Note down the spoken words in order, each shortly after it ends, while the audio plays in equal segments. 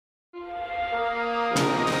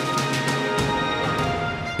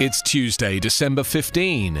It's Tuesday, December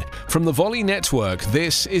 15. From the Volley Network,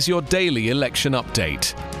 this is your daily election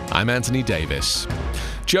update. I'm Anthony Davis.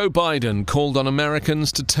 Joe Biden called on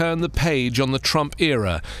Americans to turn the page on the Trump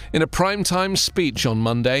era in a primetime speech on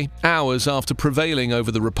Monday, hours after prevailing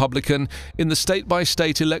over the Republican in the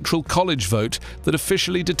state-by-state electoral college vote that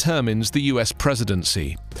officially determines the U.S.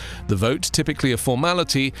 presidency. The vote, typically a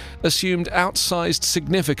formality, assumed outsized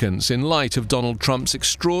significance in light of Donald Trump's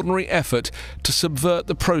extraordinary effort to subvert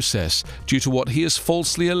the process due to what he has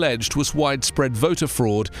falsely alleged was widespread voter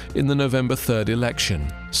fraud in the November 3rd election.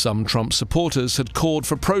 Some Trump supporters had called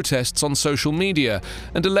for protests on social media,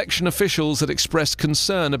 and election officials had expressed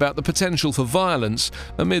concern about the potential for violence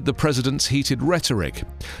amid the president's heated rhetoric.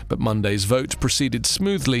 But Monday's vote proceeded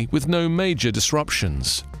smoothly with no major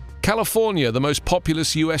disruptions. California, the most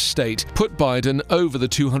populous U.S. state, put Biden over the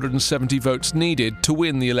 270 votes needed to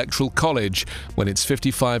win the Electoral College when its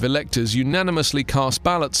 55 electors unanimously cast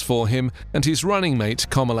ballots for him and his running mate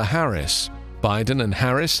Kamala Harris. Biden and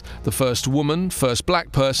Harris, the first woman, first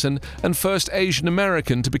black person, and first Asian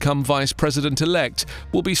American to become vice president-elect,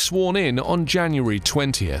 will be sworn in on January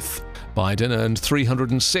 20th. Biden earned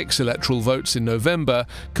 306 electoral votes in November,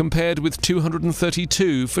 compared with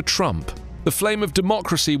 232 for Trump. The flame of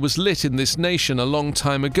democracy was lit in this nation a long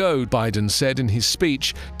time ago, Biden said in his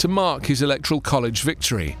speech, to mark his Electoral College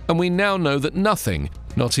victory. And we now know that nothing,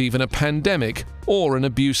 not even a pandemic or an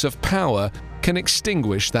abuse of power, can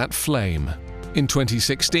extinguish that flame. In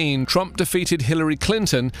 2016, Trump defeated Hillary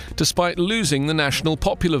Clinton despite losing the national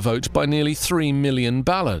popular vote by nearly 3 million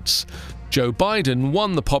ballots. Joe Biden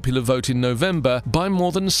won the popular vote in November by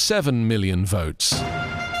more than 7 million votes.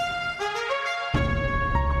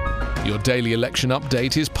 Your daily election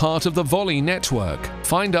update is part of the Volley Network.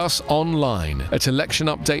 Find us online at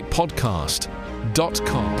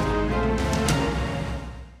electionupdatepodcast.com.